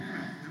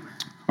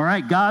All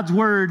right, God's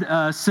word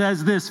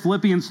says this,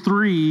 Philippians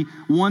 3,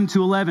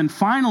 1-11.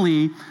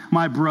 Finally,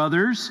 my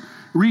brothers,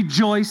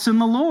 rejoice in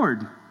the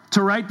Lord.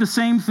 To write the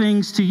same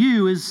things to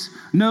you is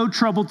no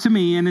trouble to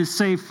me and is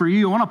safe for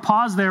you. I want to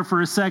pause there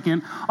for a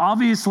second.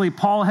 Obviously,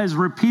 Paul has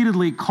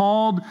repeatedly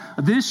called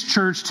this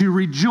church to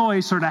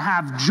rejoice or to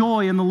have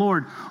joy in the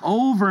Lord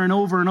over and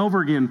over and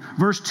over again.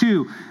 Verse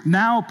 2,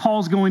 now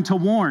Paul's going to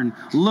warn,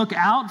 look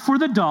out for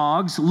the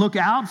dogs, look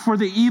out for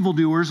the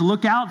evildoers,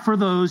 look out for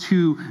those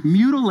who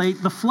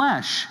mutilate the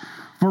flesh.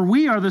 For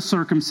we are the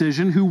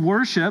circumcision who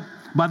worship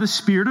by the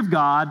Spirit of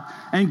God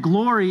and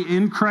glory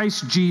in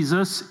Christ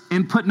Jesus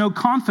and put no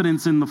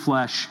confidence in the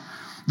flesh,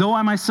 though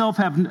I myself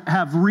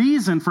have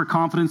reason for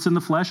confidence in the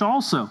flesh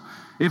also.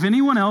 If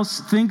anyone else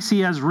thinks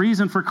he has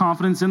reason for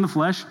confidence in the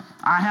flesh,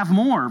 I have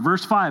more.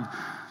 Verse 5,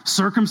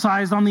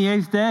 circumcised on the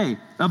 8th day,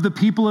 of the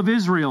people of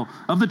Israel,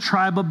 of the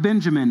tribe of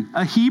Benjamin,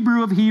 a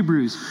Hebrew of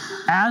Hebrews,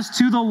 as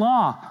to the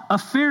law, a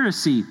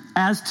Pharisee,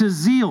 as to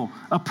zeal,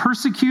 a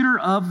persecutor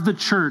of the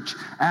church,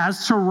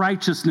 as to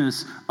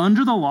righteousness,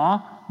 under the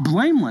law,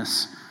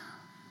 blameless.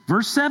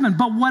 Verse 7,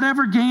 but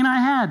whatever gain I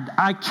had,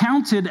 I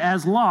counted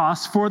as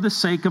loss for the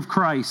sake of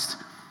Christ.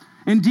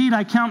 Indeed,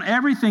 I count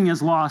everything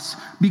as loss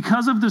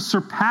because of the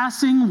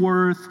surpassing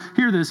worth,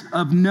 hear this,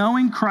 of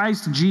knowing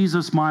Christ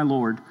Jesus my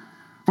Lord.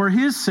 For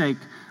his sake,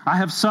 I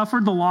have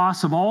suffered the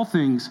loss of all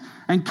things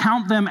and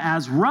count them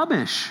as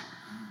rubbish,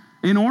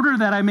 in order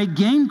that I may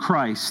gain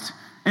Christ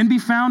and be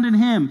found in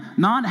him,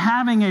 not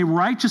having a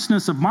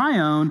righteousness of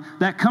my own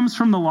that comes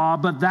from the law,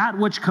 but that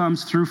which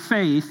comes through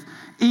faith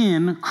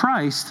in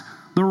Christ,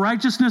 the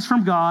righteousness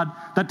from God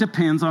that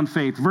depends on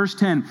faith. Verse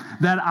 10,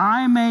 that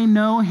I may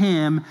know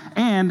him,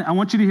 and I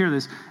want you to hear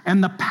this,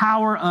 and the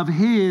power of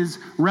his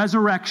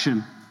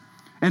resurrection,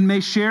 and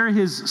may share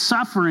his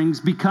sufferings,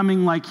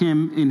 becoming like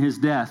him in his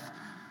death,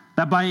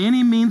 that by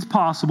any means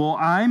possible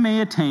I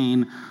may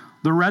attain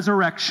the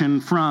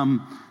resurrection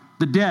from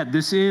the dead.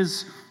 This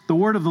is the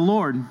word of the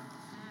Lord.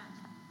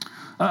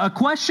 A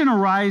question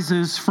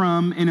arises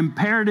from an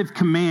imperative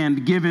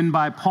command given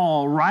by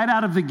Paul right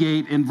out of the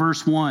gate in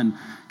verse 1.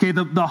 Okay,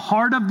 the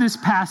heart of this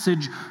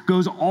passage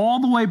goes all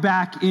the way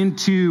back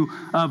into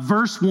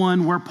verse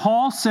 1, where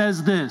Paul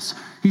says this.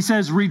 He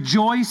says,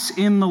 rejoice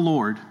in the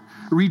Lord.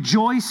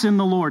 Rejoice in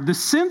the Lord. The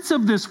sense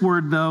of this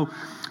word, though,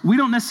 we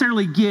don't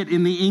necessarily get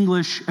in the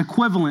English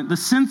equivalent. The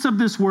sense of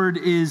this word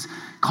is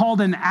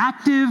called an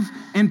active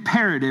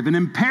imperative. An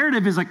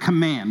imperative is a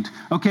command,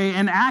 okay?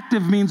 An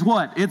active means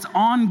what? It's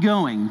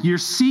ongoing. You're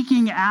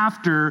seeking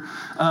after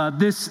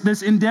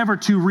this endeavor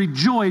to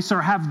rejoice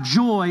or have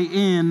joy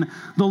in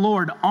the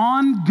Lord.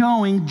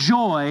 Ongoing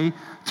joy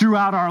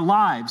throughout our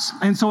lives.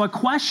 And so a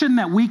question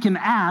that we can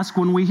ask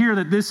when we hear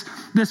that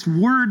this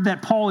word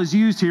that Paul has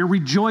used here,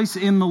 rejoice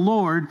in the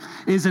Lord,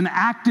 is an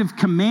active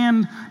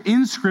command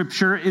in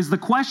Scripture, is the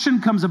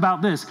question comes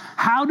about this: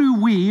 how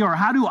do we, or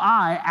how do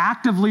I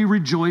actively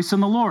rejoice in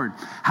the Lord?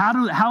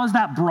 How is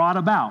that brought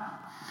about?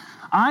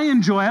 I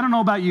don't know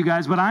about you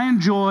guys, but I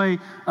enjoy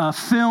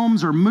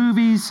films or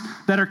movies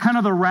that are kind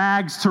of the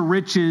rags to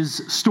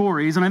riches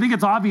stories. And I think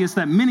it's obvious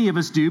that many of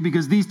us do,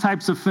 because these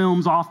types of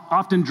films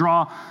often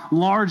draw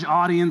large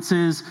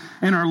audiences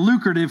and are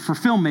lucrative for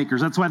filmmakers.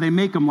 That's why they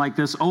make them like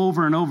this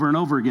over and over and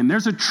over again.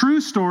 There's a true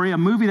story, a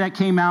movie that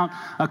came out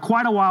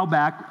quite a while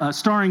back,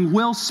 starring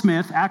Will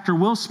Smith, actor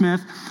Will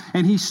Smith,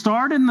 and he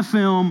starred in the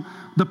film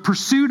The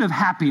Pursuit of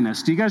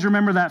Happiness. Do you guys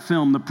remember that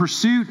film, The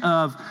Pursuit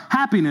of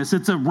Happiness?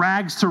 It's a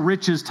rags to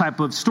riches type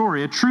of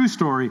story, a true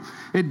story.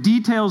 It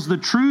details the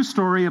true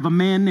story of a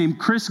man named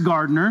Chris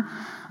Gardner.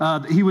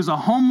 He was a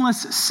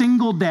homeless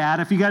single dad.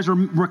 If you guys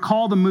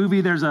recall the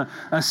movie, there's a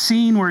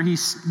scene where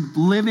he's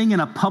living in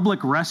a public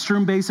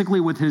restroom, basically,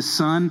 with his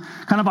son.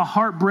 Kind of a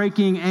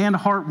heartbreaking and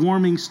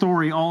heartwarming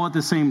story all at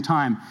the same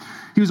time.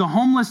 He was a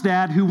homeless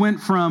dad who went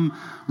from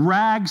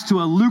rags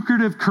to a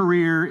lucrative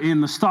career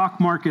in the stock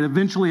market,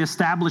 eventually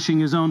establishing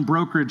his own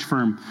brokerage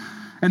firm.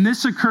 And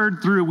this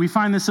occurred through, we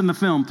find this in the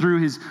film,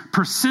 through his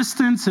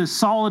persistence, his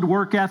solid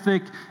work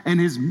ethic, and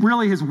his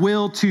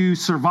will to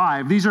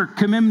survive. These are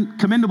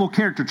commendable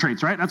character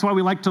traits, right? That's why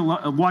we like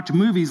to watch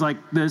movies like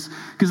this,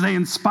 because they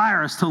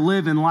inspire us to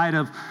live in light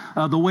of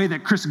the way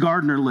that Chris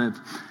Gardner lived.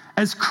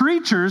 As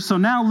creatures, so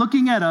now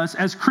looking at us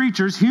as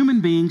creatures,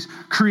 human beings,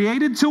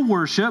 created to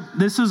worship.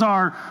 This is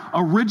our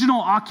original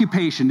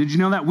occupation. Did you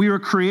know that we were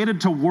created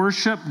to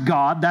worship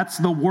God? That's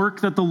the work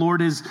that the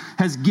Lord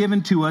has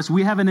given to us.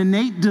 We have an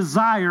innate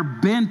desire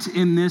bent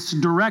in this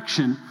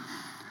direction.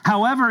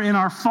 However, in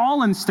our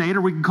fallen state,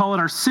 or we can call it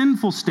our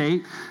sinful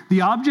state,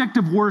 the object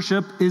of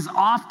worship is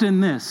often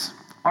this: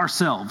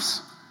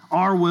 ourselves,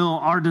 our will,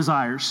 our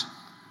desires.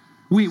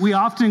 We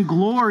often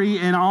glory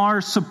in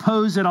our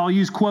supposed, I'll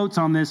use quotes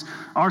on this,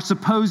 our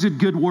supposed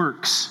good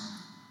works.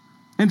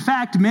 In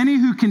fact, many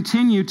who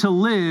continue to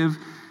live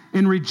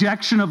in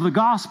rejection of the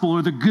gospel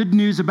or the good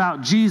news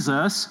about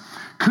Jesus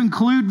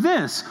conclude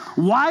this: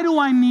 why do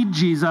I need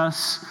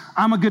Jesus?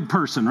 I'm a good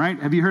person, right?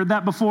 Have you heard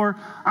that before?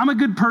 I'm a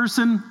good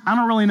person. I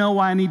don't really know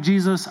why I need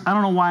Jesus. I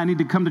don't know why I need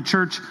to come to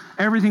church.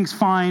 Everything's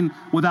fine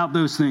without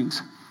those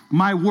things.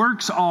 My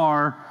works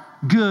are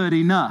good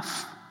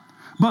enough.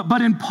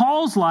 But in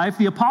Paul's life,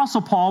 the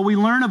Apostle Paul, we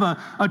learn of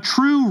a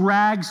true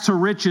rags to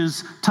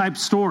riches type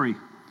story.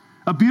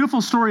 A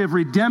beautiful story of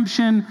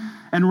redemption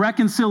and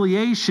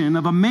reconciliation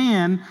of a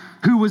man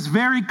who was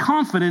very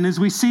confident, as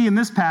we see in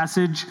this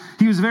passage.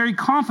 He was very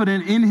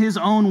confident in his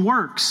own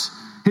works,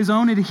 his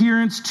own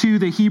adherence to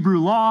the Hebrew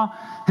law,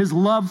 his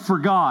love for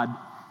God.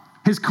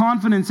 His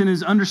confidence in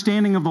his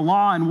understanding of the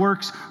law and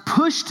works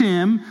pushed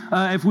him,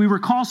 if we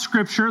recall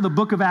Scripture, the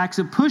book of Acts,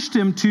 it pushed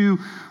him to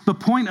the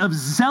point of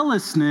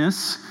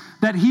zealousness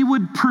that he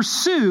would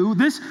pursue,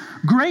 this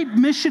great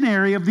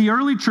missionary of the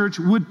early church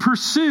would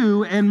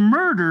pursue and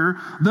murder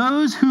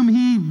those whom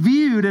he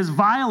viewed as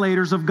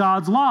violators of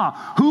God's law.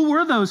 Who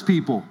were those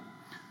people?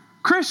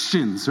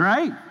 Christians,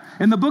 right?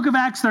 In the book of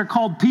Acts, they're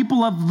called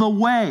people of the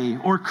way,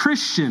 or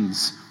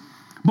Christians.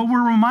 But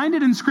we're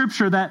reminded in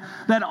Scripture that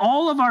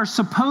all of our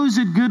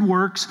supposed good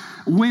works,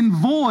 when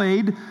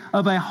void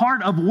of a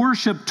heart of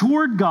worship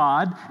toward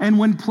God, and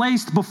when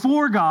placed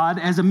before God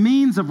as a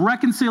means of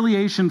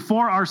reconciliation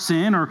for our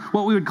sin, or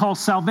what we would call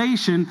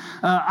salvation,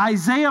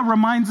 Isaiah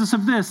reminds us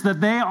of this,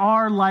 that they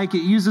are like,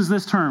 it uses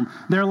this term,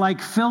 they're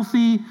like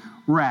filthy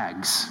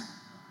rags.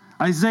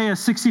 Isaiah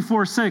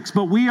 64:6,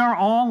 but we are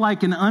all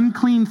like an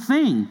unclean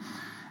thing,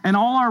 and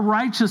all our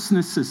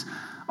righteousnesses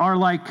are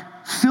like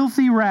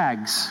filthy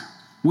rags.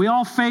 We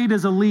all fade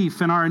as a leaf,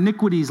 and our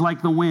iniquities,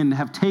 like the wind,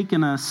 have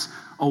taken us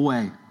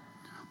away.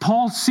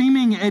 Paul's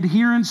seeming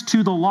adherence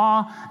to the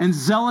law and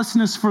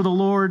zealousness for the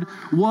Lord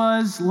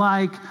was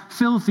like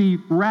filthy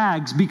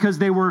rags because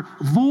they were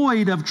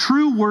void of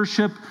true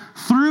worship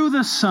through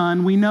the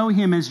Son. We know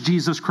him as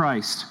Jesus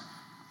Christ.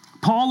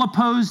 Paul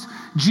opposed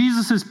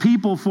Jesus'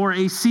 people for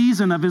a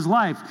season of his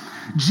life.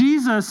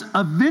 Jesus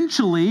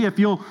eventually, if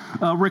you'll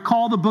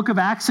recall the book of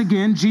Acts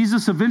again,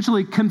 Jesus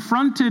eventually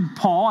confronted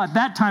Paul, at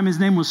that time his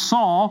name was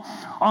Saul,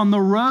 on the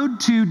road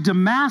to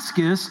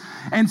Damascus,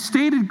 and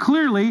stated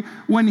clearly,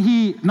 when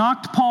he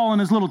knocked Paul in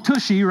his little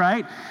tushy,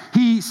 right?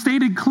 He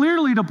stated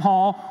clearly to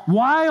Paul,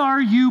 "Why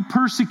are you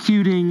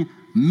persecuting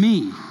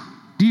me?"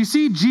 Do you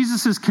see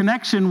Jesus'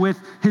 connection with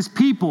his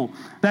people?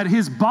 That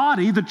his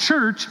body, the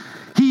church,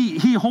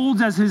 he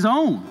holds as his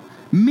own.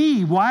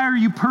 Me, why are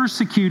you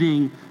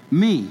persecuting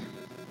me?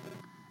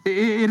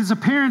 It is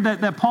apparent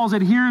that Paul's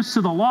adherence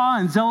to the law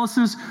and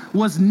zealousness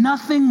was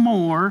nothing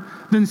more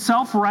than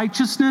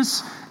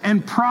self-righteousness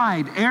and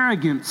pride,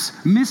 arrogance,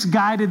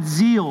 misguided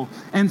zeal,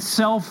 and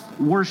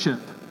self-worship.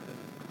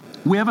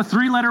 We have a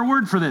 3-letter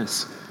word for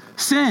this: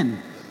 sin.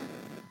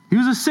 He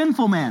was a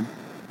sinful man.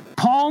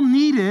 Paul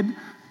needed,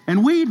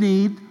 and we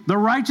need, the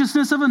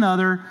righteousness of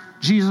another,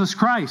 Jesus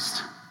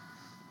Christ.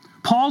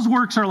 Paul's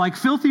works are like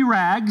filthy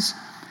rags,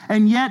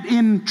 and yet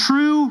in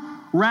true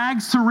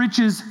rags to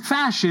riches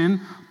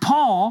fashion,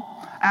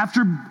 Paul,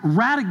 after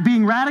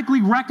being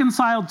radically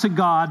reconciled to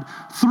God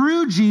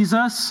through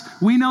Jesus,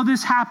 we know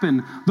this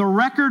happened. The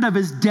record of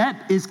his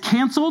debt is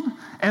canceled,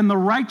 and the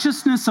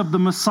righteousness of the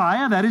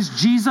Messiah, that is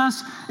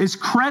Jesus, is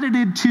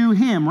credited to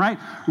him, right?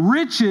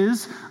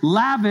 Riches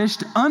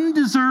lavished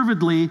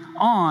undeservedly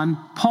on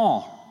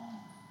Paul.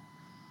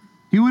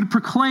 He would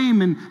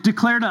proclaim and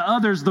declare to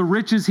others the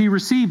riches he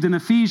received in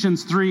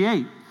Ephesians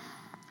 3:8.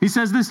 He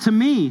says this: "To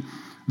me,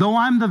 though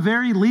I'm the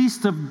very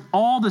least of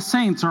all the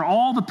saints," or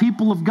all the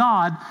people of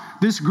God,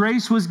 "this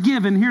grace was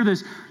given," hear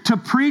this, "to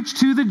preach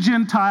to the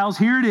Gentiles,"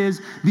 here it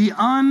is, "the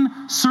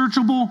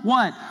unsearchable,"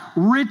 what?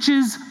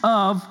 "Riches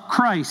of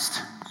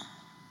Christ."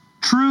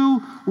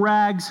 True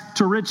rags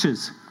to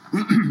riches.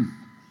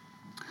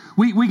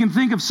 We can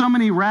think of so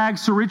many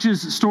rags to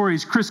riches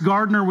stories. Chris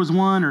Gardner was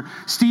one, or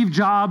Steve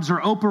Jobs, or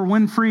Oprah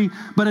Winfrey.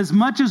 But as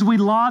much as we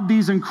laud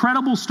these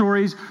incredible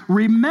stories,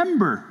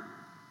 remember,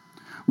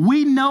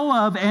 we know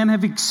of and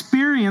have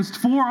experienced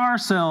for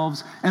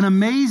ourselves an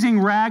amazing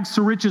rags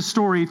to riches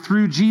story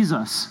through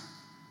Jesus.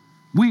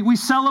 We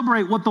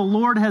celebrate what the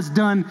Lord has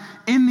done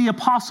in the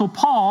Apostle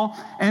Paul,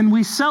 and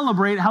we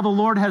celebrate how the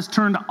Lord has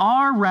turned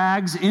our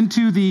rags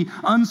into the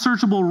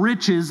unsearchable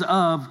riches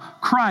of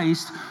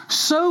Christ,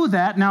 so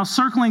that, now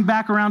circling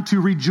back around to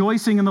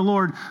rejoicing in the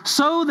Lord,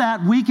 so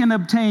that we can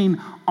obtain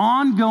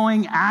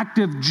ongoing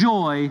active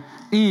joy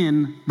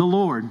in the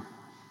Lord.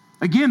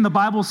 Again, the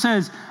Bible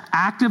says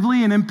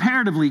actively and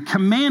imperatively,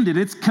 commanded.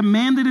 It's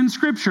commanded in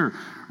Scripture.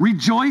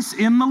 Rejoice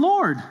in the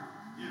Lord.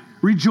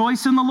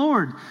 Rejoice in the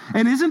Lord.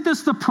 And isn't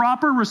this the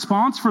proper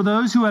response for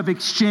those who have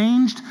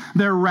exchanged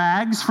their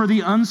rags for the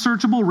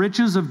unsearchable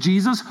riches of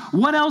Jesus?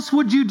 What else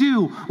would you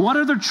do? What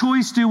other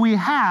choice do we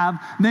have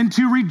than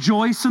to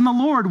rejoice in the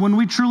Lord when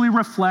we truly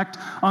reflect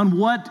on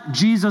what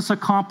Jesus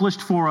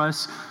accomplished for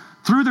us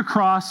through the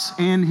cross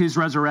and his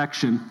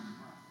resurrection?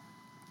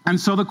 And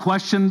so the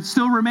question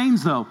still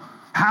remains, though,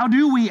 how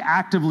do we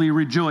actively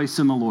rejoice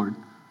in the Lord?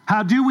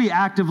 How do we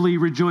actively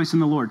rejoice in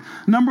the Lord?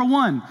 Number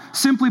one,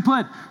 simply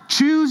put,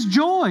 choose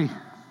joy.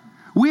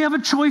 We have a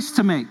choice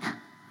to make.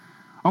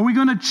 Are we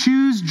going to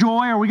choose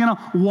joy? Or are we going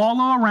to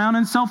wallow around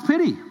in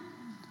self-pity?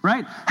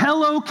 Right?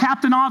 Hello,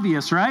 Captain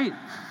Obvious, right?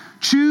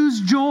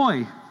 Choose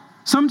joy.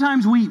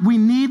 Sometimes we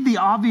need the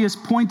obvious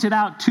pointed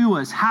out to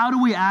us. How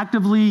do we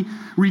actively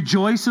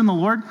rejoice in the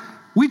Lord?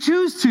 We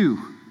choose to.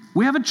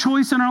 We have a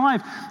choice in our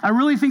life. I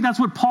really think that's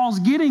what Paul's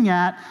getting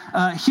at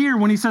here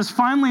when he says,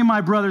 finally,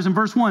 my brothers, in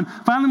verse 1,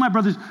 finally, my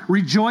brothers,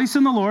 rejoice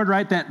in the Lord,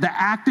 right? That the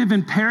active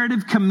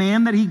imperative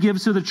command that he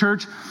gives to the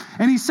church.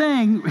 And he's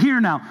saying here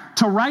now,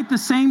 to write the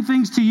same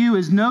things to you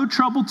is no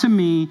trouble to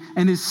me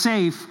and is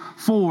safe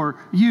for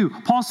you.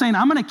 Paul's saying,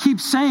 I'm going to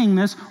keep saying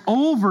this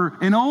over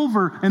and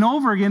over and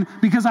over again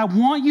because I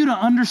want you to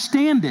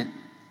understand it.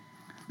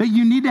 That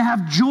you need to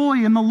have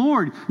joy in the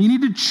Lord. You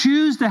need to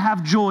choose to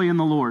have joy in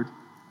the Lord.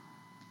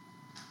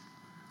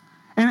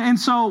 And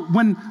so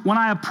when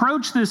I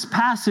approach this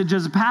passage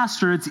as a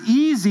pastor, it's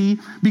easy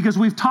because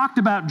we've talked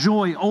about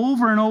joy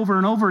over and over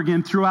and over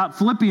again throughout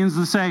Philippians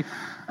to say,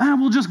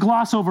 we'll just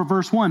gloss over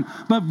verse 1.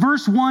 But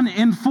verse 1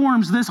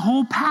 informs this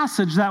whole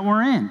passage that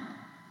we're in.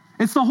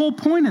 It's the whole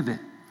point of it.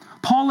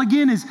 Paul,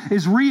 again,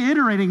 is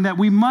reiterating that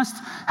we must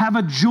have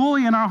a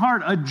joy in our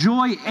heart, a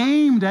joy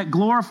aimed at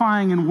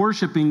glorifying and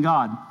worshiping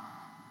God.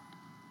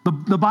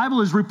 The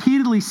Bible is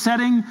repeatedly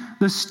setting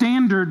the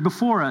standard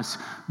before us.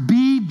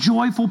 Be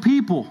joyful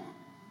people.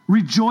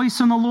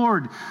 Rejoice in the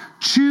Lord.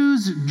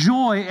 Choose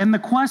joy. And the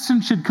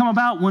question should come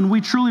about when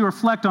we truly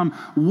reflect on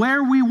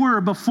where we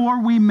were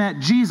before we met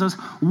Jesus.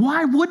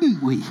 Why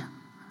wouldn't we?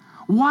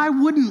 Why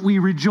wouldn't we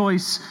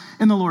rejoice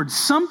in the Lord?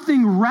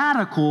 Something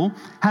radical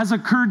has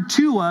occurred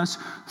to us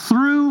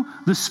through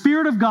the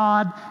Spirit of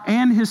God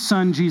and His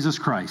Son, Jesus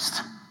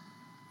Christ.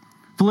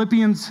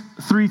 Philippians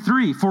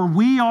 3:3, for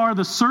we are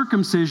the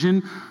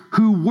circumcision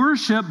who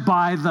worship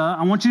by the,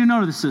 I want you to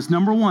notice this,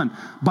 number one,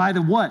 by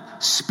the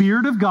what?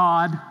 Spirit of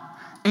God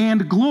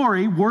and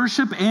glory,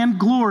 worship and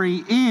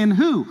glory in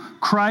who?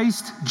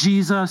 Christ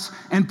Jesus,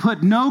 and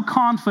put no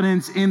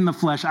confidence in the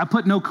flesh. I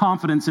put no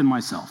confidence in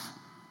myself.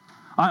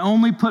 I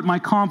only put my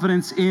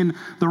confidence in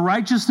the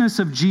righteousness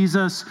of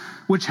Jesus,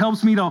 which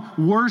helps me to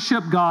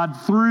worship God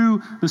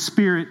through the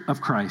Spirit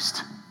of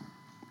Christ.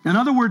 In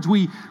other words,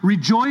 we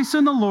rejoice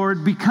in the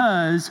Lord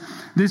because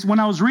when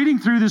I was reading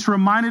through this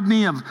reminded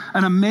me of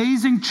an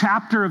amazing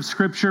chapter of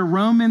Scripture,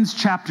 Romans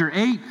chapter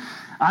 8.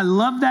 I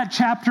love that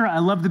chapter. I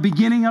love the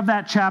beginning of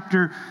that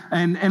chapter.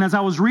 And as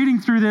I was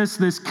reading through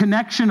this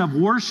connection of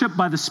worship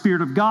by the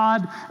Spirit of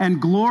God and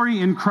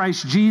glory in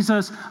Christ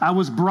Jesus, I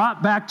was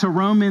brought back to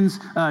Romans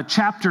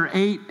chapter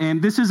 8.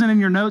 And this isn't in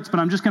your notes, but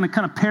I'm just going to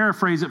kind of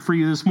paraphrase it for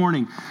you this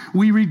morning.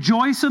 We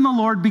rejoice in the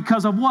Lord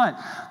because of what?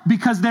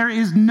 Because there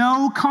is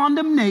no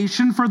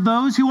condemnation for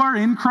those who are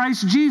in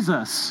Christ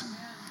Jesus.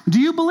 Do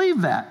you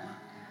believe that?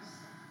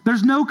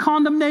 There's no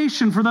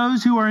condemnation for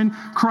those who are in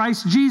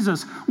Christ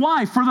Jesus.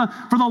 Why? For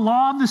the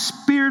law of the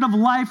Spirit of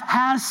life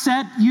has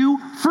set you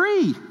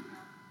free.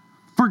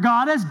 For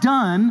God has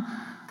done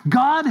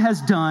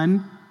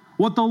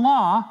what the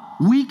law,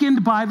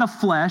 weakened by the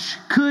flesh,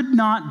 could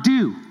not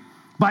do.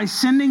 By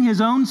sending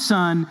His own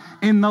Son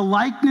in the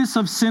likeness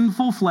of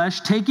sinful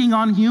flesh, taking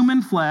on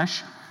human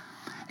flesh,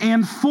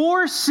 and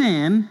for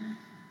sin,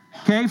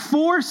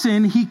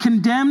 He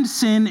condemned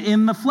sin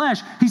in the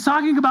flesh. He's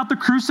talking about the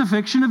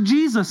crucifixion of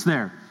Jesus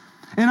there.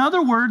 In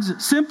other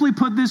words, simply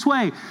put this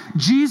way,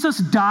 Jesus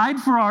died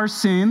for our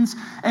sins,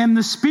 and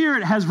the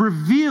Spirit has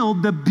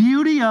revealed the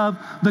beauty of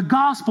the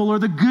gospel or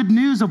the good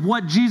news of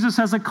what Jesus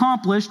has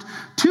accomplished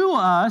to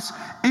us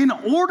in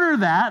order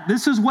that,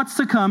 this is what's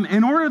to come,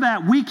 in order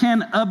that we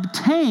can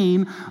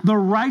obtain the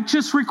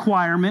righteous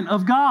requirement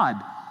of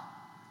God.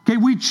 Okay,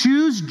 we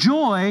choose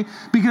joy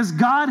because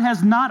God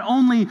has not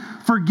only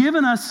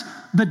forgiven us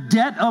the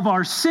debt of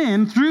our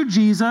sin through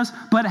Jesus,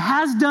 but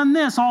has done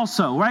this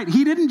also, right?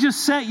 He didn't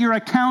just set your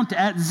account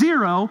at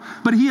zero,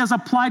 but He has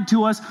applied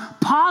to us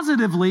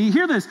positively,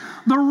 hear this,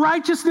 the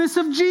righteousness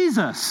of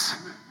Jesus.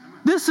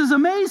 This is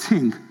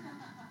amazing.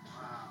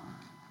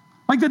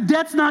 Like the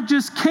debt's not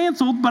just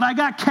canceled, but I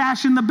got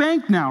cash in the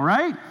bank now,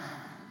 right?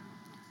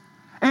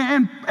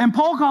 And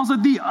Paul calls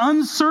it the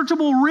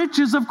unsearchable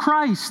riches of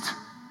Christ.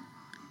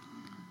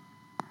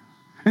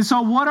 And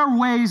so what are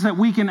ways that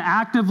we can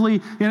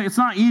actively, it's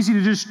not easy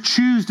to just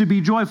choose to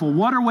be joyful.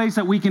 What are ways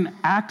that we can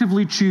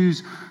actively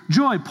choose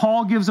joy?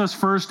 Paul gives us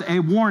first a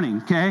warning,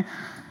 okay?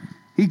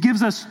 He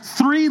gives us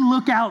 3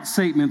 lookout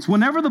statements.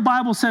 Whenever the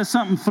Bible says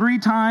something 3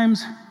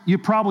 times, you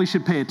probably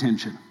should pay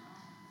attention.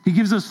 He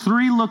gives us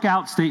 3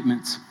 lookout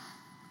statements.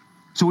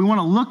 So we want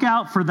to look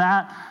out for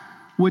that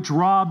which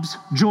robs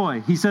joy.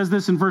 He says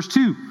this in verse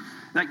 2.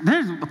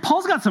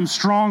 Paul's got some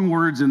strong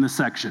words in this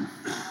section.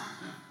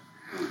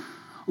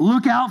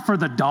 Look out for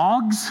the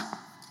dogs.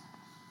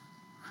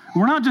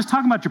 We're not just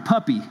talking about your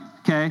puppy,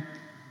 okay?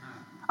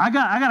 I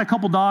got a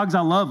couple dogs. I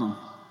love them.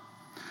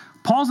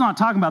 Paul's not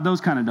talking about those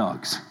kind of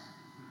dogs.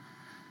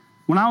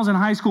 When I was in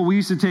high school, we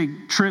used to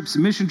take trips,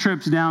 mission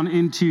trips down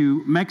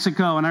into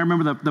Mexico. And I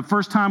remember the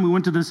first time we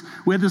went to this,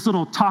 we had this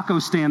little taco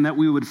stand that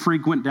we would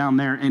frequent down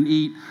there and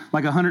eat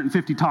like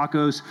 150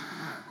 tacos.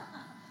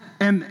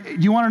 And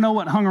you want to know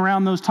what hung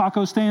around those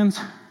taco stands?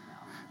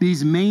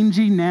 These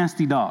mangy,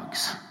 nasty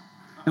dogs.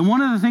 And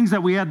one of the things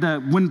that we had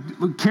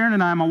when Karen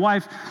and I, my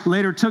wife,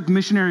 later took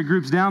missionary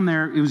groups down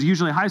there, it was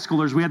usually high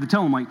schoolers, we had to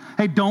tell them, like,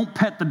 hey, don't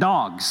pet the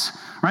dogs,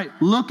 right?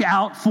 Look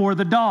out for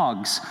the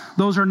dogs.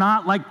 Those are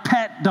not like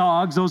pet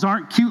dogs. Those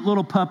aren't cute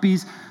little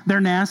puppies.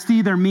 They're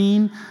nasty. They're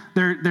mean.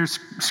 They're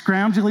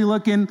scroungily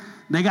looking.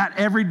 They got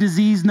every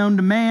disease known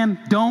to man.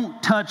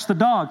 Don't touch the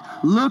dog.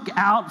 Look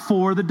out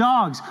for the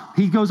dogs.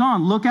 He goes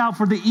on, look out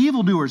for the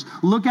evildoers.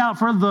 Look out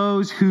for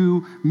those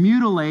who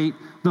mutilate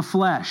the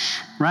flesh,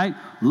 right?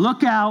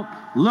 Look out,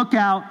 look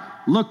out,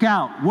 look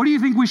out. What do you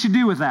think we should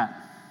do with that?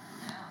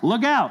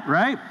 Look out,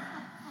 right?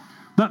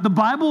 The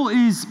Bible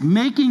is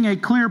making a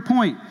clear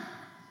point,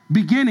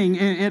 beginning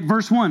at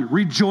verse 1.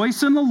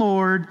 Rejoice in the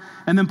Lord,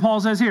 and then Paul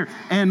says here,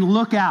 and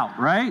look out,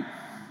 right?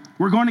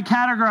 We're going to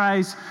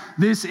categorize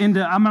this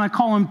into, I'm going to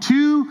call them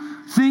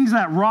two things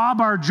that rob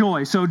our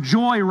joy. So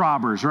joy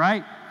robbers,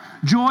 right?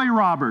 Joy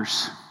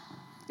robbers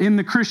in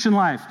the Christian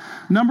life.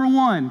 Number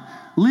one,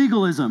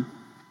 legalism.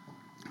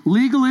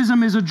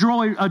 Legalism is a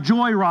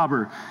joy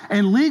robber.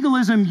 And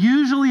legalism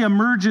usually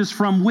emerges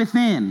from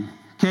within.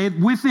 Okay,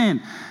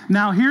 within.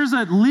 Now, here's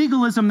a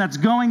legalism that's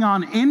going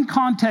on in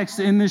context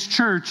in this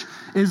church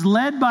is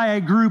led by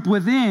a group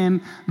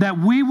within that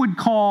we would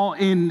call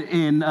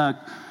in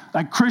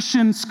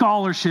Christian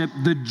scholarship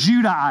the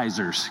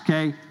Judaizers.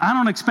 Okay, I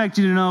don't expect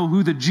you to know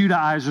who the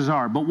Judaizers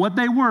are, but what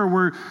they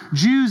were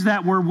Jews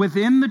that were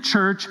within the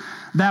church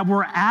that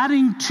were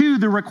adding to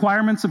the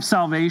requirements of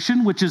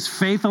salvation, which is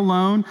faith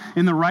alone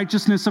in the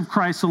righteousness of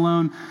Christ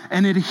alone,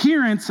 and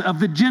adherence of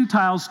the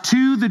Gentiles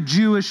to the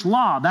Jewish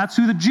law. That's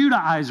who the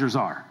Judaizers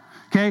are.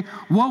 Okay,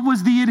 what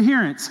was the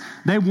adherence?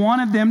 They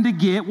wanted them to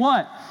get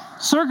what?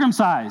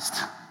 Circumcised.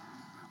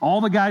 All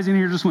the guys in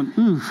here just went,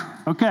 ooh,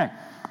 okay.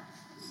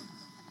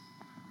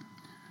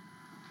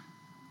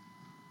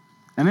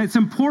 And it's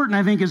important,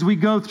 I think, as we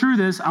go through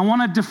this, I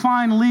want to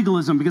define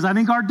legalism because I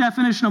think our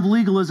definition of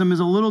legalism is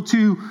a little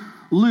too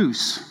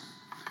loose.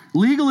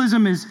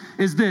 Legalism is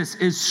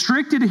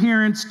strict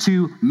adherence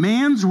to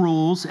man's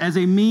rules as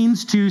a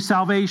means to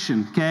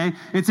salvation, okay?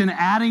 It's an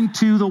adding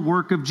to the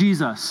work of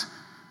Jesus.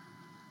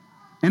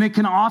 And it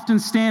can often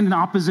stand in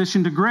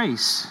opposition to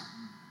grace.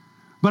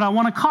 But I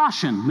want to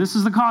caution, this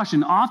is the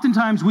caution,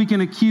 oftentimes we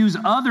can accuse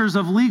others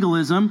of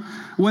legalism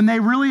when they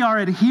really are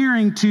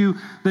adhering to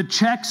the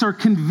checks or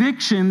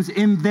convictions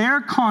in their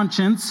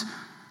conscience,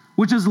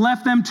 which has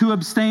left them to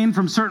abstain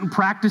from certain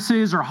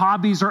practices or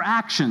hobbies or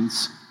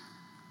actions.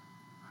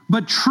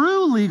 But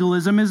true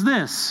legalism is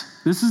this.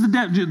 This is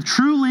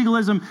true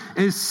legalism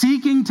is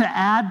seeking to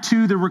add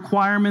to the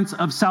requirements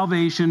of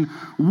salvation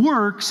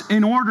works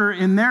in order,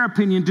 in their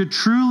opinion, to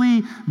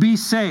truly be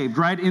saved,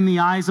 right, in the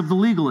eyes of the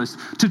legalist,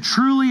 to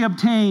truly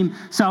obtain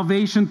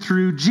salvation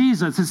through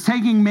Jesus. It's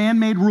taking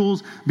man-made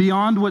rules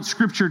beyond what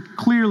Scripture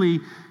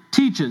clearly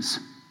teaches.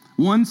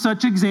 One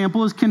such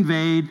example is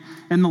conveyed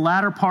in the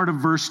latter part of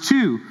verse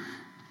 2.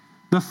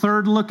 The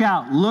third look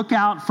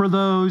out for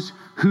those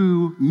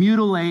who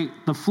mutilate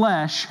the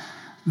flesh.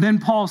 Then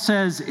Paul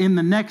says in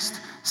the next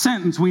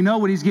sentence, we know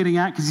what he's getting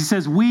at because he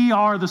says, we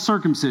are the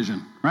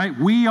circumcision, right?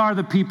 We are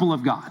the people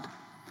of God.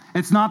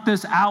 It's not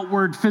this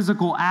outward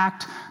physical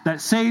act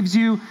that saves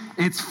you.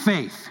 It's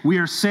faith. We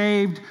are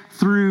saved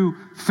through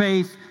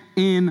faith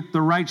in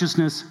the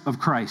righteousness of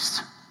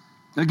Christ.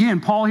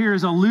 Again, Paul here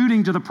is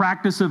alluding to the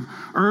practice of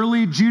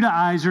early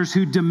Judaizers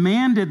who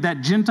demanded that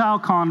Gentile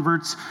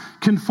converts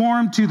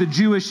conform to the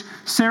Jewish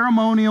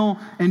ceremonial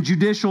and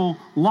judicial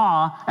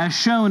law as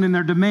shown in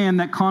their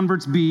demand that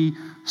converts be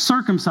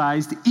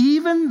circumcised,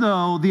 even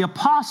though the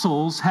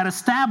apostles had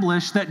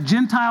established that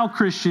Gentile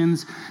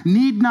Christians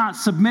need not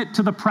submit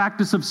to the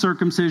practice of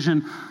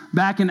circumcision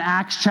back in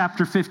Acts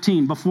chapter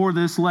 15, before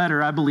this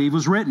letter, I believe,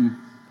 was written.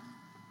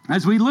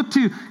 As we look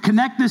to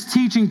connect this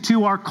teaching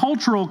to our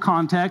cultural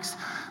context,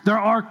 there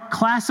are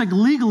classic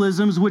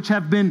legalisms which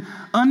have been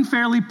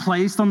unfairly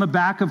placed on the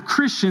back of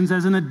Christians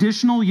as an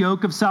additional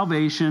yoke of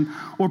salvation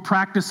or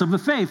practice of the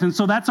faith. And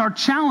so that's our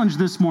challenge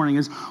this morning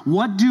is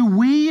what do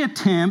we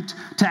attempt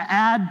to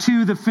add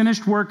to the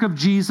finished work of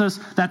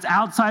Jesus that's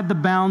outside the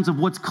bounds of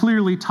what's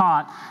clearly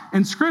taught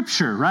in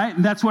Scripture, right?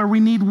 And that's where we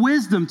need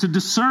wisdom to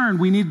discern.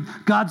 We need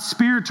God's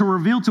Spirit to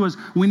reveal to us.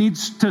 We need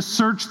to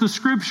search the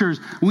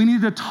Scriptures. We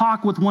need to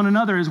talk with one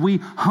another as we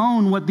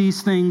hone what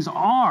these things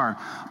are.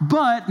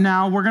 But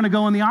now we're going to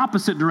go in the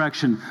opposite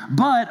direction.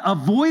 But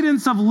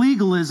avoidance of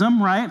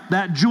legalism, right,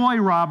 that joy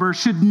robber,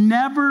 should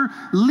never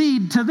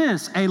lead to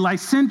this, a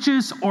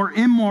licentious or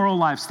immoral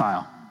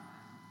lifestyle.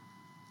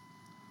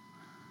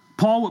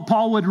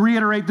 Paul would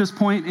reiterate this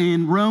point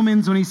in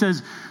Romans when he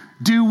says,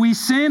 do we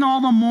sin all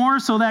the more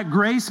so that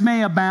grace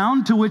may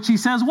abound? To which he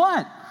says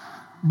what?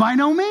 By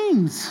no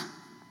means.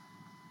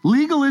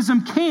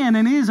 Legalism can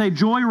and is a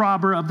joy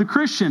robber of the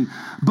Christian,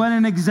 but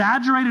an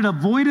exaggerated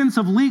avoidance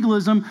of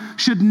legalism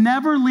should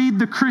never lead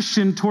the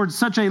Christian towards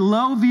such a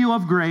low view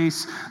of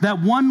grace that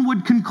one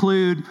would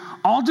conclude,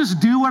 I'll just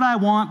do what I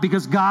want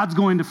because God's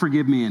going to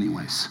forgive me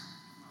anyways.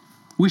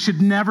 We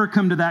should never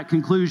come to that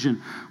conclusion,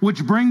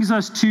 which brings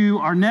us to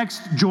our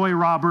next joy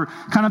robber.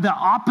 Kind of the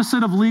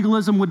opposite of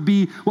legalism would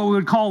be what we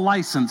would call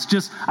license.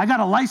 Just, I got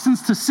a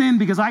license to sin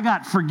because I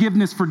got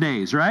forgiveness for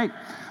days, right?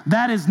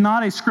 That is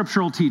not a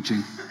scriptural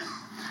teaching.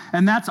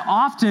 And that's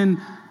often,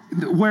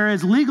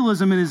 whereas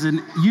legalism is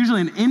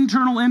usually an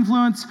internal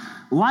influence,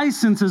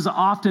 license is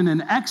often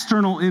an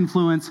external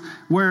influence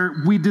where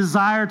we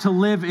desire to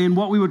live in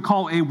what we would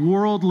call a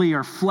worldly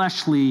or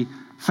fleshly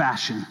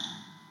fashion.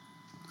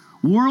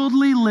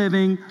 Worldly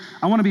living,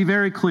 I want to be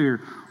very clear,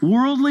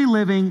 worldly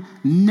living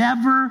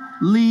never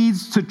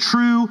leads to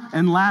true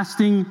and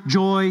lasting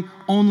joy,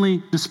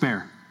 only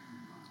despair.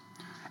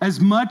 As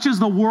much as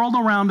the world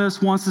around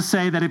us wants to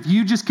say that if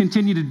you just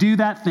continue to do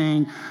that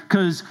thing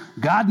because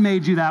God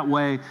made you that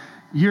way,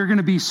 you're going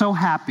to be so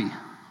happy.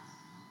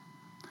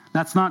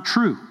 That's not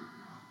true.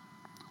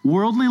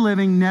 Worldly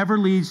living never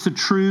leads to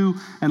true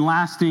and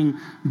lasting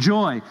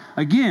joy.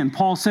 Again,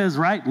 Paul says,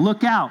 right,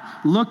 look out,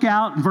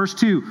 verse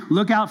 2,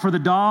 look out for the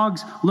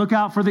dogs, look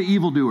out for the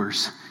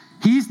evildoers.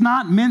 He's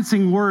not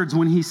mincing words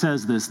when he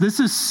says this. This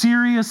is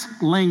serious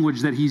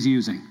language that he's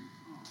using.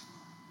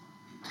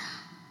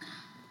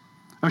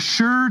 A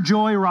sure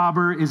joy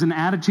robber is an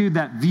attitude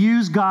that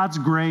views God's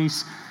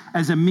grace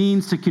as a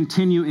means to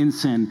continue in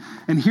sin.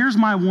 And here's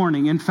my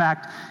warning. In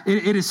fact,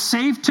 it is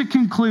safe to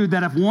conclude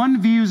that if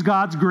one views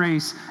God's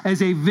grace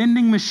as a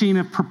vending machine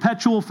of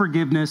perpetual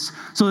forgiveness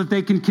so that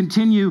they can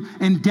continue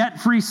in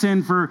debt-free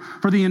sin for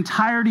the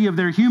entirety of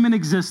their human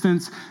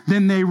existence,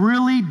 then they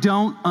really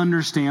don't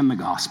understand the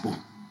gospel.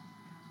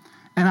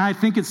 And I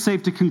think it's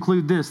safe to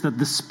conclude this, that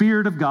the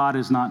Spirit of God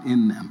is not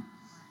in them.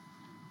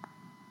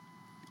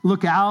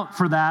 Look out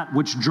for that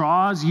which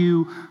draws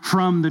you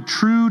from the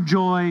true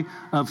joy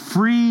of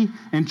free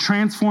and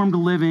transformed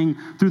living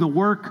through the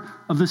work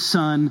of the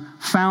Son,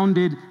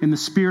 founded in the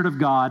Spirit of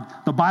God.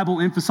 The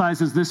Bible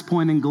emphasizes this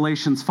point in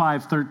Galatians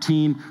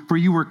 5:13, for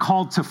you were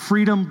called to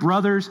freedom,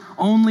 brothers,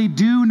 only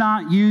do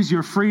not use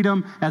your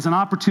freedom as an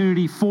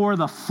opportunity for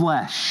the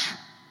flesh,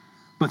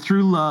 but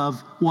through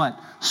love, what?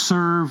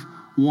 Serve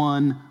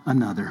one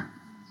another.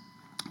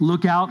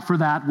 Look out for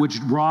that which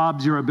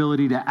robs your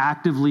ability to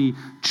actively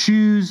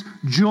choose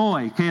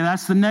joy. Okay,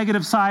 that's the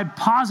negative side.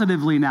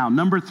 Positively now,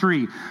 number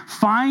 3,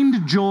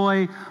 find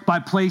joy by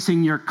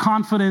placing your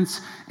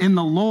confidence in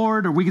the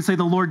Lord, or we could say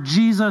the Lord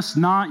Jesus,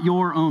 not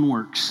your own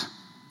works.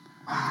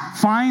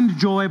 Find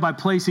joy by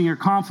placing your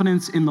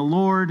confidence in the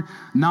Lord,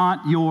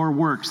 not your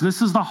works.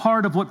 This is the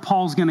heart of what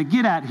Paul's going to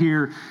get at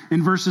here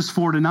in verses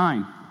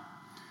 4-9.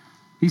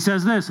 He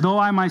says this, though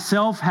I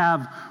myself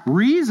have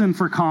reason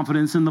for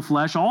confidence in the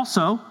flesh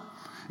also,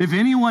 if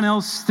anyone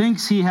else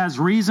thinks he has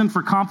reason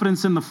for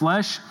confidence in the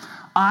flesh,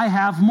 I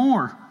have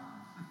more.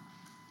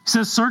 He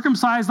says,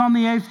 circumcised on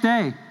the 8th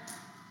day,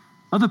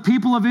 of the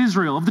people of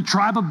Israel, of the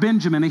tribe of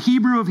Benjamin, a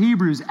Hebrew of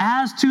Hebrews,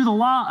 as to the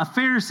law, a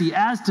Pharisee,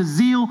 as to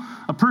zeal,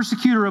 a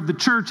persecutor of the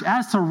church,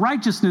 as to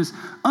righteousness,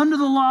 under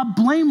the law,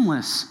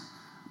 blameless.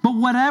 But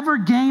whatever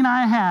gain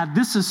I had,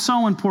 this is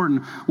so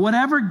important,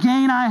 whatever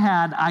gain I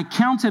had, I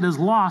counted as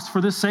loss for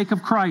the sake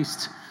of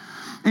Christ.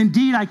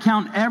 Indeed, I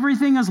count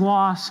everything as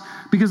loss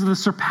because of the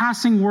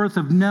surpassing worth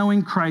of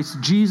knowing Christ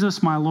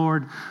Jesus my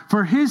Lord.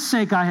 For his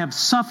sake I have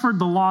suffered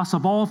the loss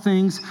of all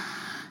things,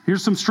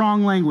 here's some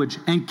strong language,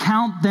 and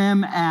count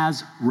them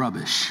as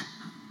rubbish.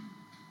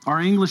 Our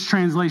English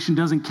translation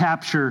doesn't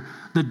capture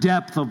the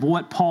depth of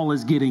what Paul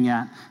is getting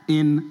at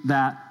in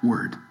that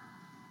word.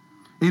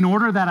 In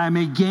order that I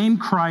may gain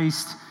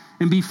Christ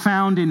and be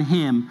found in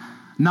him,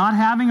 not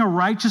having a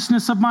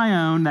righteousness of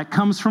my own that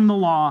comes from the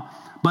law,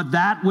 but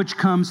that which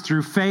comes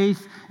through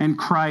faith in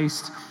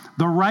Christ,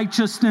 the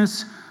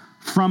righteousness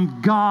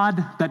from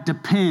God that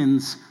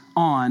depends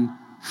on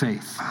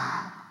faith.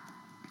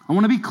 I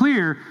want to be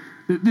clear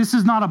that this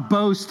is not a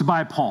boast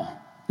by Paul.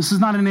 This is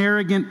not an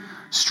arrogant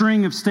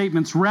string of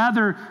statements.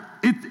 Rather,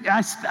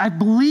 I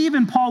believe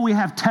in Paul we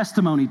have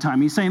testimony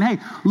time. He's saying, hey,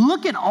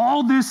 look at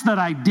all this that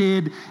I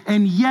did,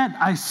 and yet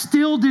I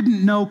still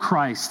didn't know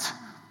Christ.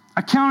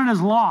 I count it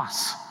as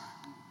loss.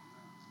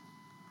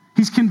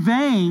 He's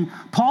conveying,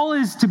 Paul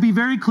is, to be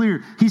very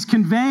clear, he's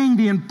conveying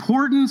the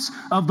importance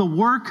of the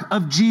work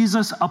of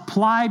Jesus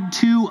applied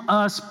to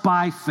us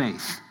by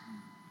faith.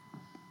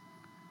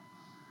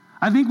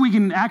 I think we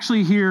can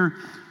actually hear,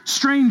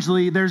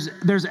 strangely,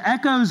 there's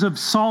echoes of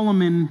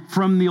Solomon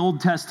from the Old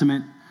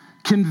Testament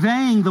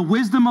conveying the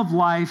wisdom of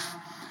life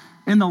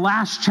in the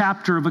last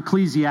chapter of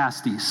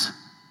Ecclesiastes.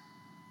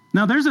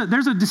 Now, there's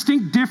a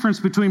distinct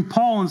difference between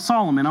Paul and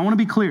Solomon. I want to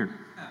be clear.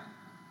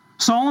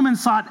 Solomon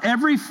sought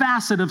every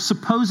facet of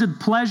supposed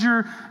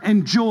pleasure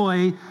and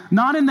joy,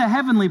 not in the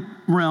heavenly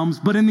realms,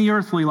 but in the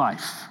earthly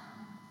life.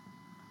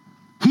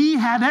 He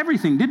had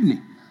everything, didn't he?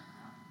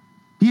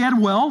 He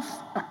had wealth.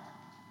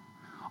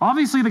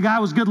 Obviously, the guy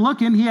was good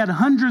looking. He had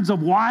hundreds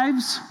of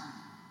wives.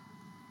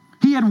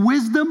 He had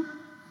wisdom.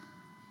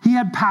 He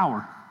had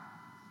power.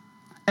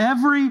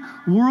 Every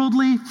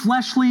worldly,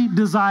 fleshly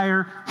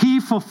desire he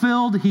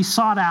fulfilled, he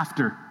sought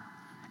after.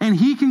 And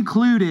he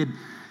concluded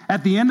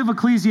at the end of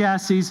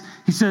Ecclesiastes,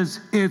 he says,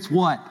 it's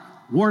what?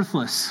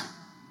 Worthless.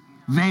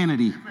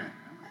 vanity.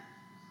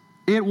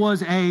 It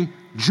was a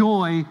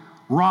joy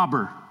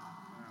robber.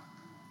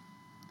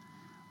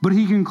 But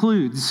he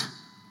concludes,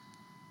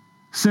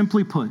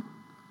 simply put,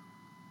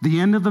 the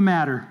end of the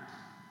matter,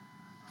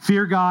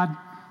 fear God,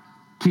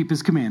 keep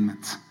his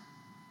commandments.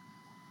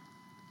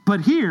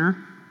 But here,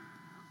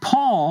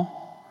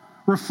 Paul,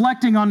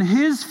 reflecting on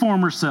his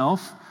former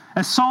self,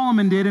 as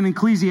Solomon did in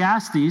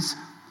Ecclesiastes,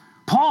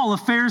 Paul, a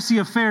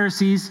Pharisee of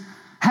Pharisees,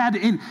 had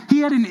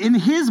in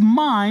his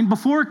mind,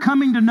 before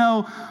coming to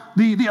know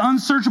the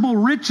unsearchable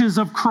riches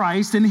of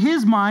Christ, in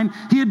his mind,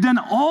 he had done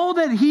all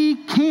that he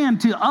can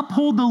to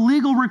uphold the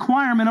legal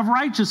requirement of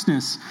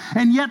righteousness.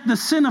 And yet the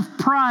sin of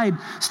pride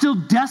still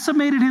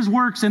decimated his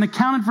works and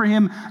accounted for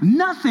him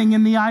nothing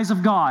in the eyes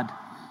of God.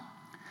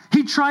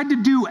 He tried to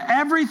do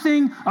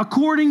everything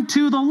according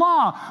to the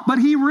law, but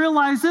he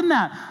realized in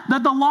that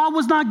the law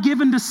was not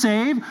given to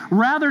save,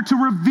 rather to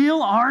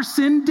reveal our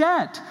sin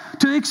debt,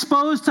 to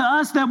expose to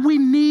us that we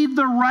need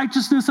the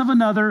righteousness of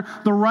another,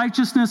 the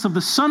righteousness of the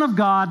Son of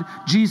God,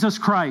 Jesus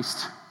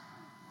Christ.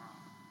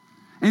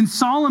 In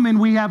Solomon,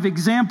 we have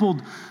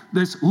exampled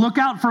this look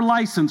out for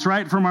license,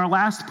 right, from our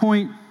last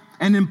point.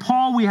 And in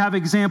Paul, we have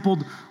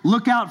exampled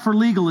look out for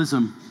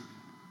legalism.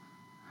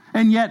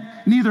 And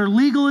yet, neither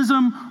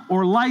legalism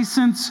or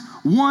license,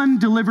 one,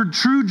 delivered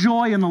true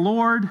joy in the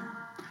Lord,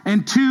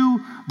 and two,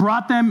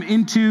 brought them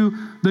into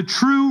the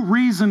true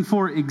reason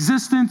for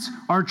existence.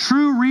 Our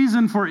true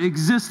reason for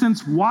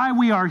existence, why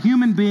we are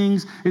human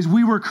beings, is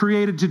we were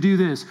created to do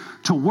this,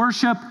 to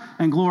worship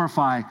and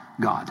glorify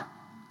God.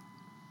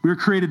 We were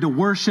created to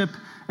worship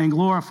and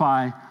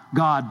glorify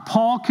God.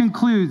 Paul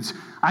concludes,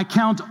 I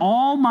count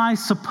all my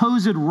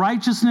supposed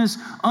righteousness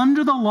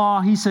under the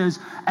law, he says,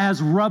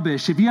 as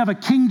rubbish. If you have a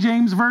King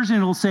James version,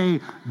 it'll say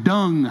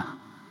dung.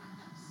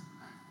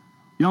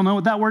 Y'all know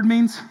what that word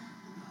means?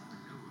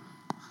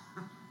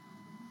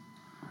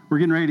 We're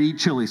getting ready to eat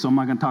chili, so I'm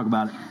not going to talk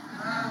about it.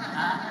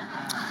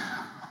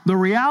 The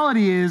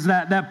reality is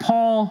that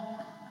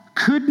Paul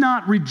could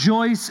not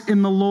rejoice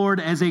in the Lord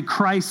as a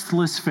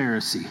Christless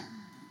Pharisee.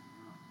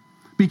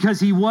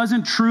 Because he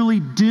wasn't truly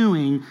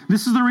doing,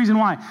 this is the reason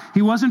why,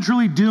 he wasn't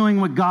truly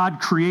doing what God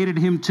created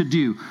him to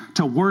do,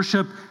 to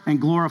worship and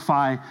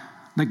glorify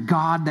the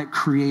God that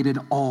created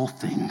all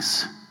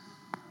things.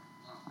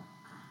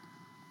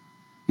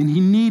 And he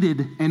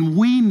needed, and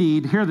we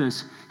need, hear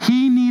this,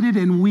 he needed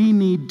and we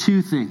need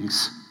two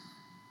things.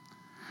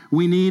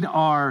 We need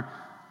our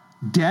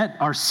debt,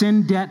 our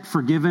sin debt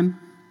forgiven,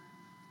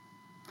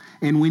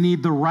 and we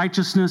need the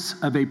righteousness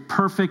of a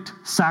perfect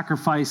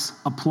sacrifice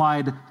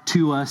applied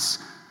to us.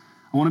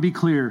 I want to be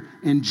clear,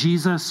 in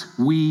Jesus,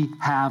 we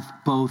have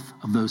both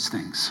of those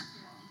things.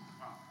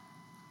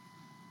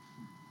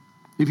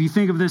 If you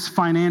think of this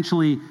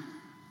financially,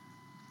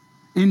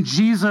 in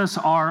Jesus,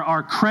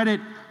 our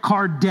credit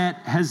card debt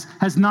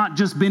has not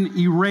just been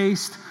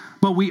erased,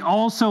 but we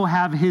also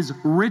have his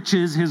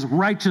riches, his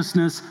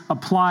righteousness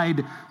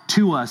applied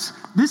to us.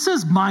 This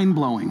is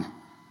mind-blowing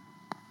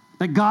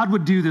that God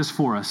would do this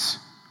for us.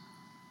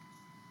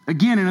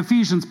 Again, in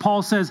Ephesians,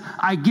 Paul says,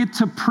 I get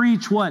to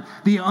preach what?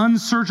 The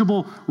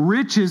unsearchable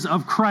riches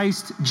of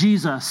Christ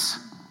Jesus.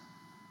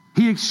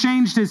 He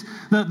exchanged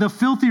the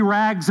filthy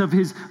rags of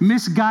his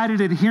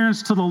misguided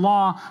adherence to the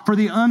law for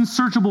the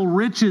unsearchable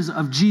riches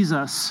of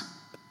Jesus.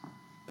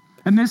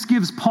 And this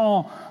gives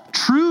Paul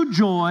true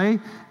joy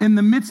in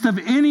the midst of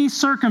any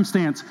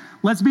circumstance.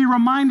 Let's be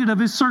reminded of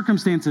his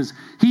circumstances.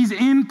 He's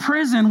in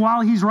prison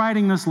while he's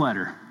writing this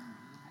letter.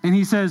 And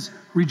he says,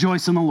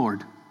 rejoice in the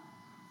Lord.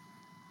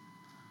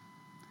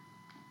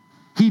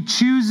 He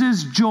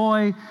chooses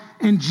joy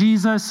in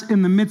Jesus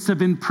in the midst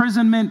of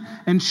imprisonment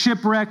and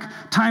shipwreck,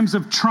 times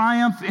of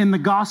triumph in the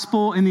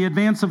gospel, in the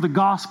advance of the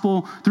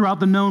gospel throughout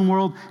the known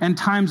world, and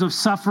times of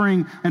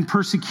suffering and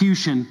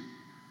persecution.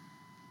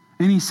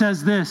 And he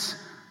says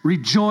this,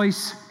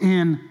 rejoice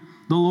in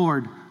the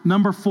Lord.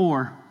 Number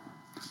 4,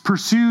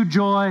 pursue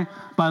joy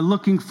by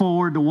looking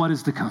forward to what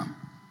is to come.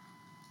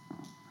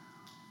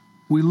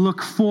 We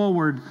look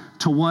forward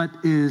to what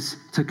is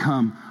to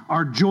come.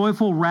 Our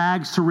joyful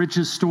rags to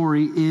riches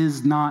story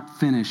is not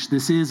finished.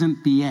 This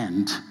isn't the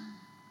end.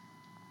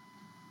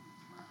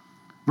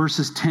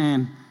 Verses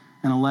 10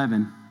 and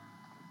 11.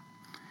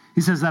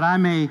 He says that I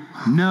may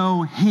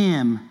know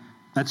him,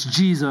 that's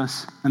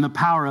Jesus, and the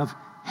power of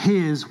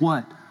his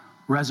what?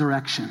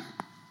 Resurrection.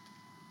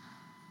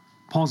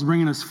 Paul's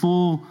bringing us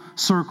full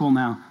circle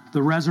now.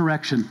 The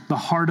resurrection, the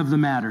heart of the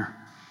matter.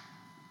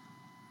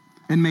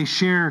 And may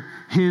share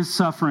his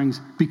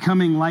sufferings,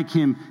 becoming like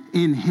him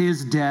in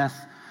his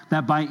death,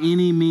 that by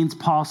any means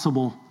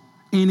possible,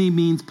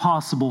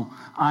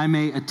 I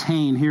may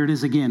attain, here it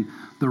is again,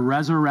 the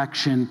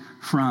resurrection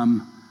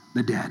from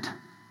the dead.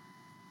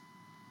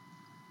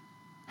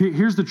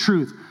 Here's the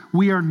truth.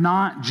 We are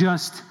not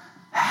just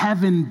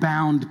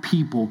heaven-bound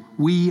people.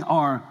 We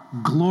are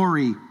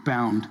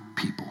glory-bound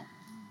people.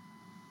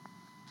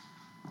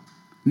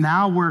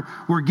 Now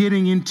we're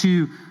getting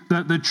into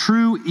the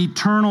true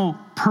eternal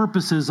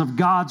purposes of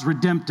God's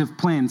redemptive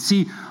plan.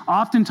 See,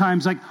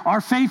 oftentimes, like,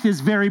 our faith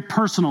is very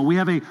personal. We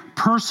have a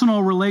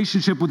personal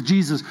relationship with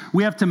Jesus.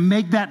 We have to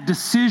make that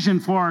decision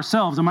for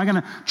ourselves. Am I going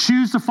to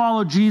choose to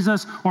follow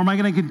Jesus, or am I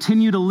going to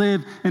continue to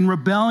live in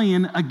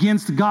rebellion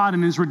against God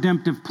and his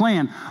redemptive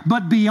plan?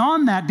 But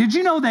beyond that, did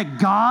you know that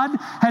God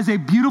has a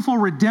beautiful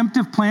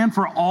redemptive plan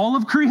for all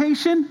of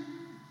creation?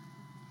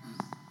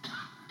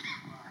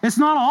 It's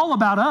not all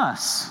about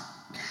us.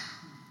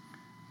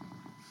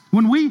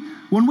 When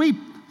we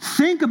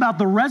think about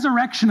the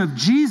resurrection of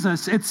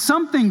Jesus, it's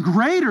something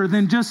greater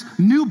than just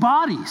new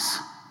bodies.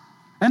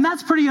 And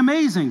that's pretty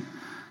amazing,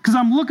 because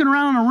I'm looking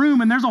around in a room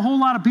and there's a whole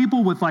lot of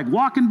people with like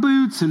walking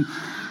boots and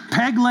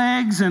peg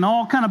legs and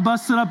all kind of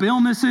busted up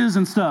illnesses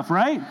and stuff,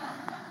 right?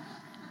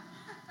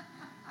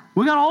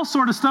 We got all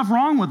sort of stuff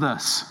wrong with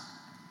us.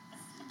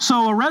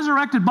 So a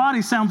resurrected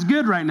body sounds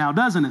good right now,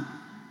 doesn't it?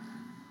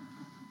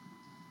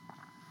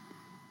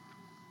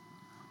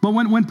 But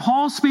when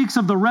Paul speaks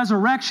of the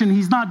resurrection,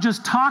 he's not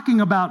just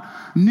talking about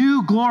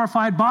new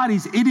glorified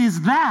bodies. It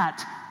is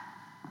that.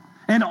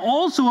 And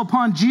also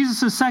upon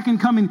Jesus' second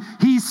coming,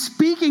 he's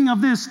speaking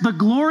of this, the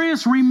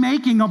glorious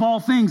remaking of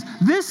all things.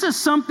 This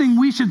is something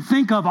we should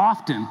think of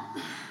often.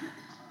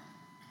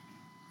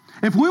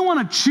 If we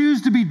want to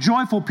choose to be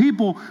joyful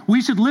people,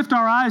 we should lift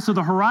our eyes to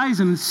the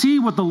horizon and see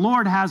what the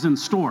Lord has in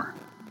store.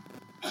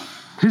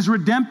 His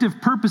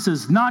redemptive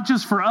purposes, not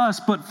just for us,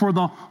 but for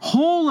the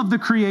whole of the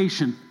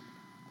creation.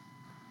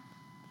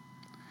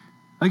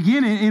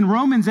 Again, in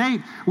Romans 8,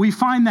 we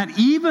find that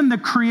even the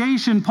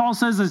creation, Paul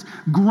says, is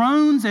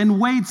groans and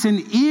waits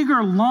in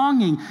eager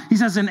longing. He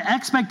says, an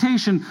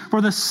expectation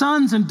for the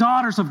sons and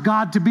daughters of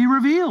God to be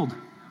revealed.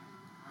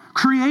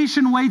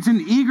 Creation waits in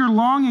eager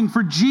longing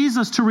for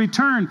Jesus to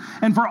return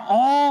and for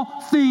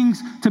all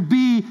things to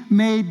be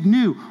made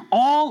new.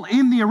 All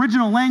in the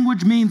original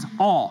language means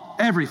all,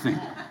 everything.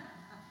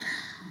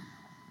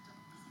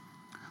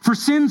 For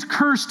sin's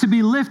curse to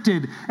be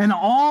lifted and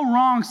all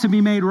wrongs to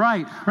be made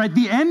right.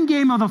 The end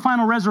game of the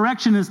final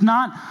resurrection is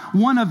not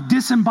one of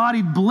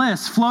disembodied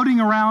bliss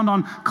floating around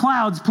on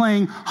clouds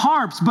playing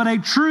harps, but a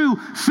true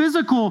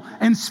physical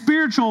and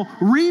spiritual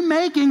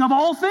remaking of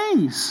all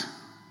things.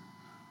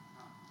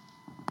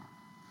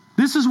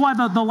 This is why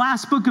the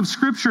last book of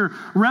Scripture,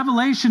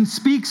 Revelation,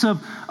 speaks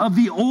of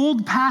the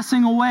old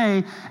passing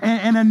away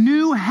and a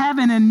new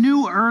heaven and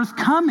new earth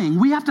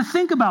coming. We have to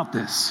think about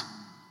this.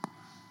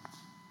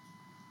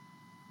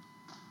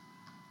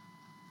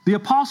 The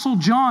Apostle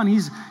John,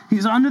 he's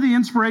under the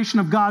inspiration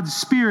of God's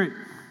Spirit.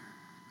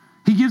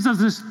 He gives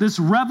us this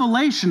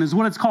revelation, is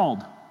what it's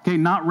called. Okay,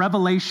 not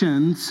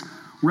revelations,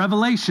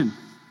 revelation.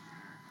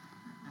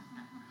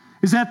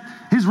 Is that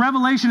his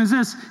revelation is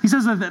this? He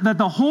says that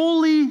the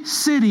holy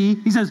city,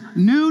 he says,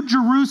 New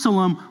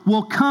Jerusalem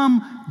will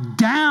come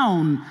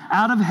down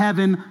out of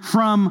heaven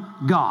from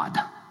God.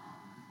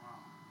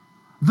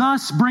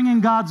 Thus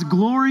bringing God's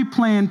glory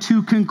plan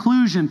to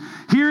conclusion.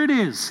 Here it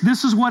is.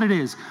 This is what it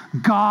is.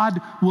 God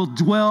will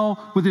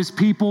dwell with his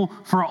people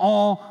for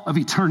all of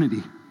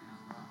eternity.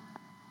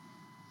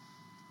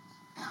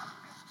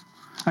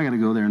 I got to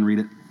go there and read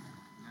it.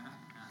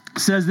 It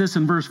says this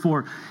in verse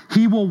 4.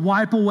 He will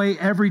wipe away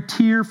every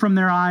tear from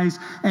their eyes,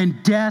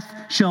 and death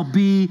shall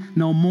be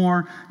no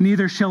more.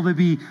 Neither shall there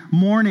be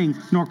mourning,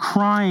 nor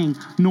crying,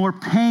 nor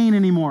pain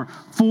anymore.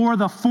 For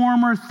the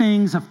former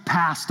things have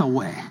passed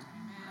away.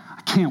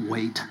 I can't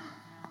wait.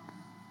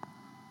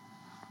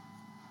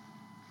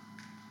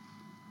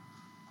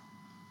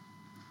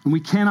 And we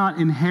cannot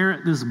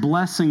inherit this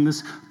blessing,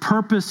 this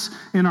purpose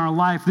in our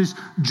life, this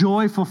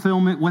joy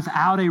fulfillment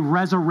without a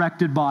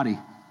resurrected body.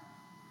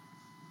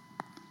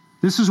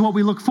 This is what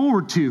we look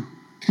forward to,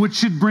 which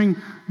should bring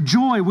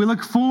joy. We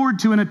look forward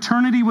to an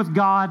eternity with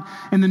God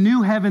in the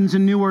new heavens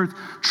and new earth,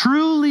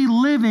 truly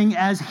living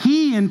as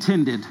he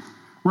intended.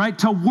 Right?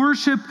 To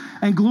worship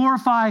and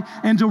glorify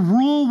and to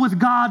rule with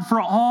God for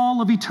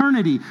all of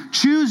eternity.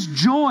 Choose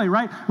joy,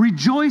 right?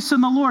 Rejoice in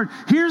the Lord.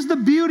 Here's the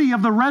beauty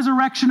of the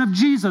resurrection of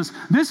Jesus.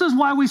 This is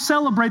why we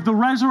celebrate the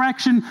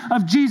resurrection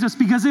of Jesus,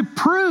 because it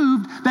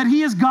proved that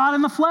he is God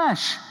in the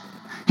flesh.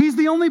 He's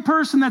the only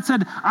person that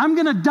said, I'm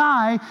going to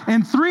die,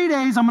 in 3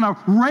 days I'm going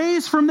to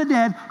raise from the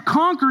dead,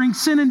 conquering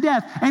sin and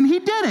death. And he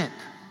did it.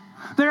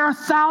 There are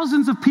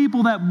thousands of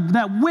people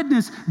that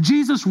witness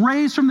Jesus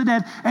raised from the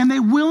dead, and they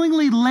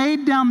willingly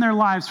laid down their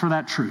lives for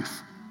that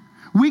truth.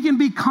 We can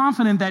be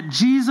confident that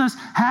Jesus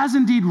has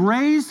indeed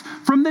raised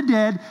from the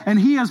dead, and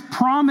he has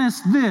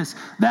promised this,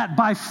 that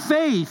by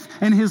faith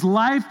in his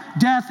life,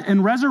 death,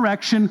 and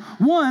resurrection,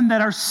 one,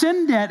 that our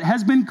sin debt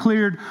has been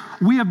cleared,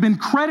 we have been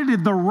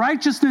credited the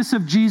righteousness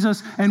of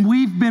Jesus, and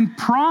we've been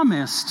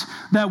promised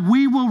that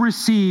we will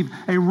receive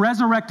a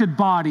resurrected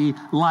body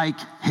like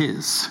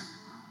his.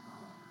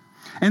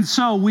 And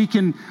so we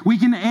can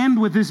end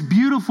with this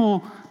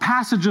beautiful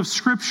passage of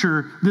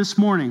Scripture this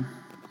morning.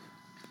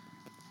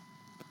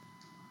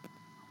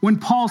 When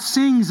Paul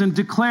sings and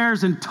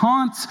declares and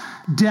taunts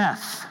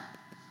death,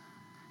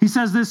 he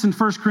says this in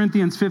 1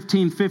 Corinthians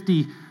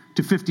 15:50-51.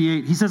 to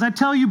 58. He says, I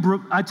tell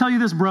you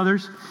this,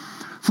 brothers,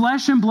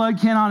 flesh and blood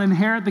cannot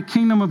inherit the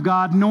kingdom of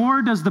God,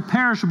 nor does the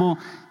perishable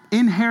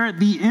inherit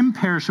the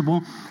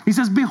imperishable. He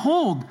says,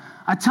 behold,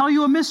 I tell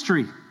you a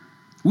mystery.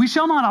 We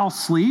shall not all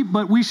sleep,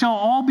 but we shall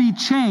all be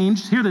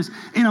changed. Hear this,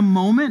 in a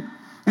moment,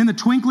 in the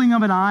twinkling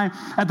of an eye,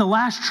 at the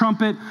last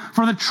trumpet.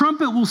 For the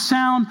trumpet will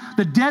sound,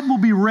 the dead will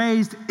be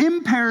raised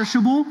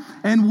imperishable,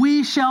 and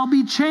we shall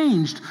be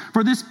changed.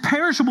 For this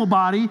perishable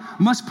body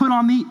must put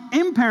on the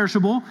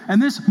imperishable,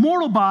 and this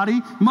mortal body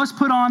must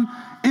put on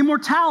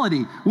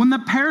immortality. When the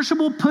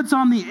perishable puts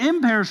on the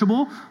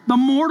imperishable, the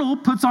mortal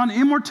puts on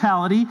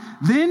immortality,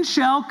 then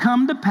shall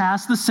come to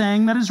pass the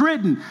saying that is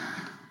written,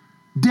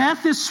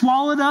 death is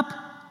swallowed up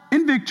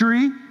in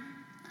victory.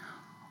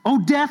 O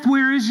death,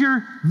 where is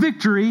your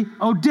victory?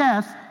 O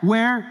death,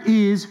 where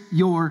is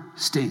your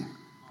sting?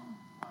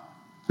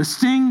 The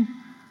sting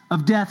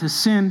of death is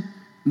sin,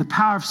 and the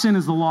power of sin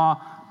is the law.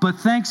 But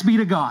thanks be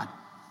to God,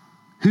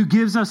 who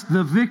gives us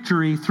the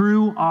victory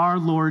through our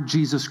Lord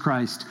Jesus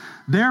Christ.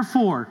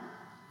 Therefore,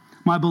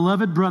 my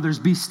beloved brothers,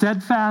 be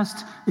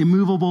steadfast,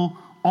 immovable,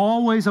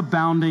 always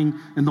abounding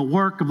in the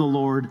work of the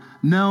Lord,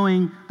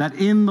 knowing that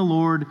in the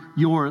Lord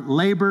your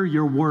labor,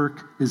 your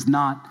work is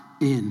not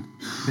in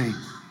vain.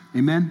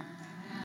 Amen.